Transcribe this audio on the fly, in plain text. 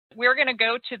we're going to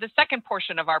go to the second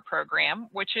portion of our program,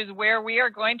 which is where we are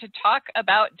going to talk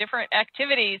about different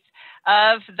activities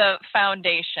of the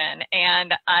foundation.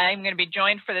 And I'm going to be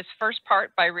joined for this first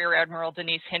part by Rear Admiral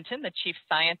Denise Hinton, the Chief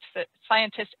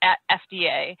Scientist at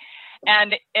FDA.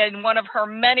 And in one of her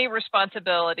many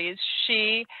responsibilities,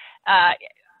 she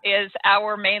is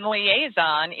our main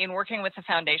liaison in working with the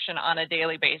foundation on a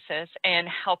daily basis and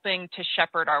helping to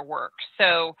shepherd our work.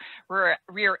 So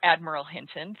Rear Admiral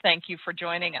Hinton, thank you for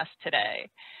joining us today.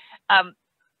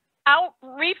 I'll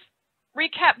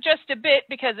recap just a bit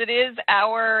because it is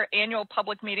our annual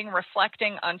public meeting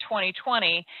reflecting on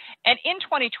 2020. And in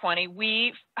 2020,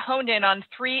 we honed in on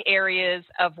 3 areas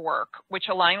of work which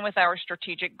align with our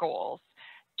strategic goals: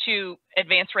 to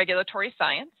advance regulatory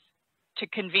science, to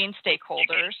convene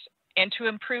stakeholders, and to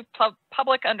improve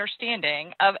public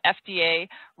understanding of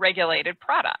FDA-regulated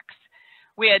products.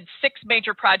 We had 6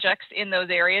 major projects in those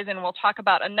areas, and we'll talk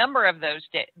about a number of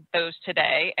those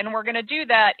today. And we're going to do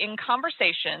that in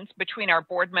conversations between our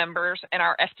board members and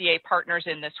our FDA partners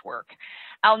in this work.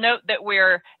 I'll note that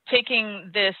we're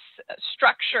taking this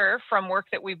structure from work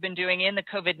that we've been doing in the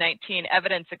COVID-19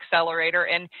 Evidence Accelerator.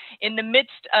 And in the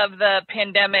midst of the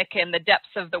pandemic and the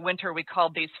depths of the winter, we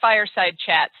called these fireside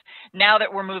chats. Now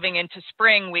that we're moving into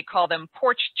spring, we call them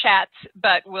porch chats,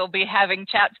 but we'll be having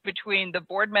chats between the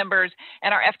board members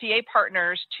and our FDA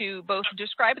partners to both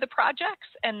describe the projects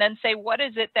and then say, what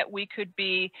is it that we could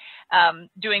be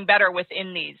doing better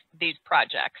within these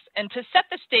projects? And to set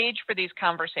the stage for these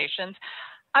conversations,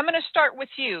 I'm going to start with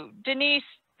you. Denise,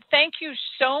 thank you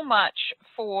so much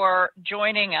for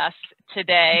joining us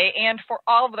today and for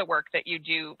all of the work that you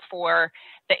do for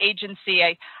the agency.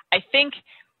 I think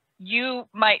you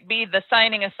might be the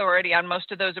signing authority on most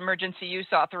of those emergency use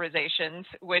authorizations,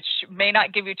 which may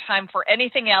not give you time for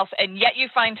anything else, and yet you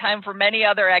find time for many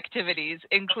other activities,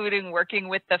 including working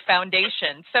with the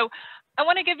foundation. So I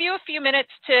want to give you a few minutes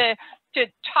to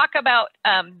talk about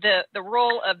the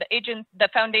role of the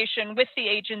foundation with the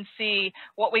agency,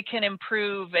 what we can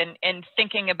improve, and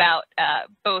thinking about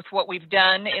both what we've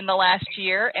done in the last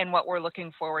year and what we're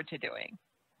looking forward to doing.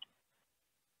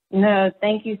 No,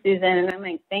 thank you, Susan, and I'm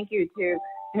like, thank you to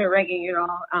the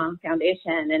Reagan-Udall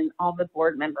Foundation and all the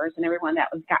board members and everyone that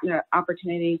was gotten an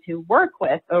opportunity to work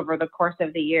with over the course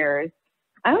of the years.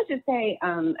 I would just say,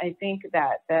 I think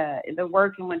that the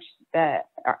work in which the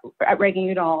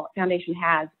Reagan-Udall Foundation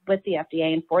has with the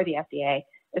FDA and for the FDA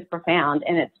is profound,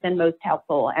 and it's been most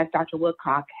helpful, as Dr.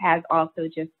 Woodcock has also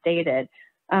just stated.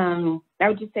 I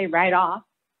would just say right off,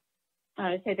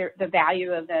 I would say the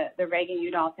value of the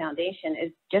Reagan-Udall Foundation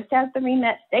is just as the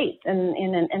remit states,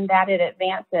 and that it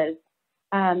advances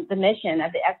the mission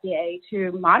of the FDA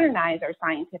to modernize our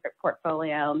scientific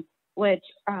portfolio, which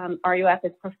RUF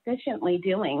is proficiently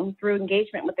doing through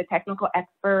engagement with the technical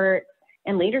experts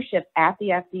and leadership at the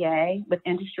FDA, with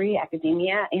industry,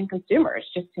 academia, and consumers,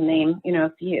 just to name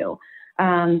a few.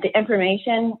 The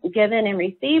information given and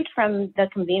received from the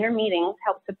convener meetings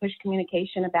helps to push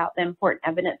communication about the important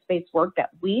evidence-based work that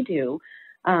we do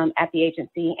at the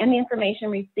agency, and the information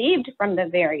received from the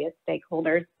various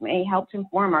stakeholders may help to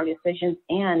inform our decisions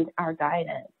and our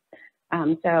guidance.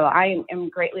 So I am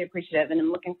greatly appreciative, and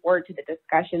I'm looking forward to the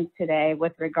discussions today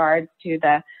with regards to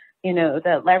the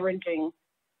leveraging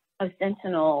of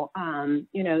Sentinel,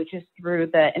 just through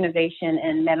the innovation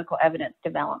and medical evidence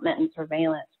development and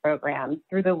surveillance programs,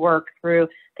 through the work through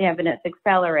the Evidence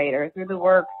Accelerator, through the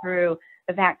work through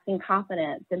the vaccine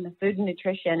confidence and the food and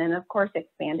nutrition, and of course,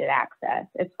 expanded access.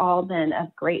 It's all been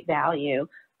of great value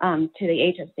to the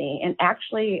agency and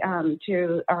actually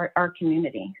to our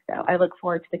community. So I look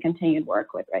forward to the continued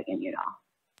work with Reagan-Udall.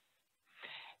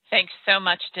 Thanks so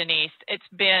much, Denise. It's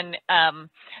been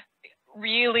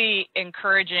really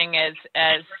encouraging as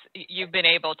you've been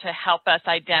able to help us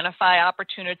identify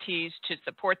opportunities to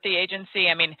support the agency.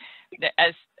 I mean,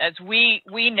 as we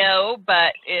know,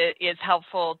 but it is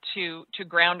helpful to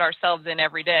ground ourselves in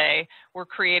every day. We're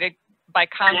created by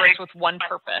Congress with one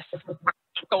purpose,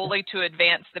 solely to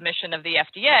advance the mission of the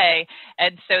FDA.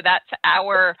 And so that's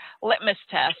our litmus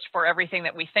test for everything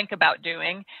that we think about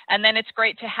doing. And then it's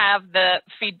great to have the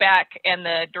feedback and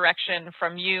the direction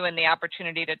from you and the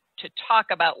opportunity to talk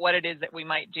about what it is that we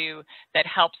might do that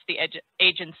helps the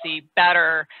agency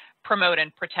better promote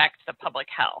and protect the public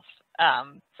health.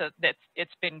 So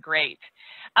it's been great.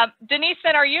 Denise,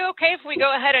 then are you okay if we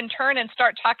go ahead and turn and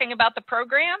start talking about the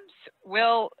programs?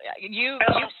 You've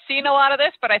seen a lot of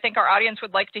this, but I think our audience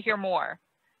would like to hear more.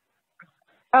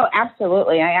 Oh,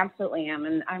 absolutely. I absolutely am.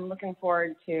 And I'm looking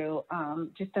forward to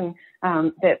the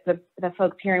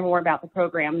folks hearing more about the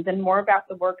programs and more about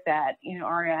the work that,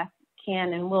 RF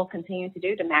can and will continue to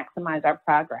do to maximize our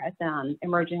progress on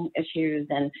emerging issues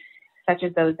and such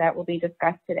as those that will be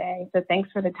discussed today. So thanks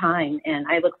for the time, and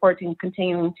I look forward to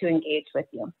continuing to engage with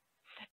you.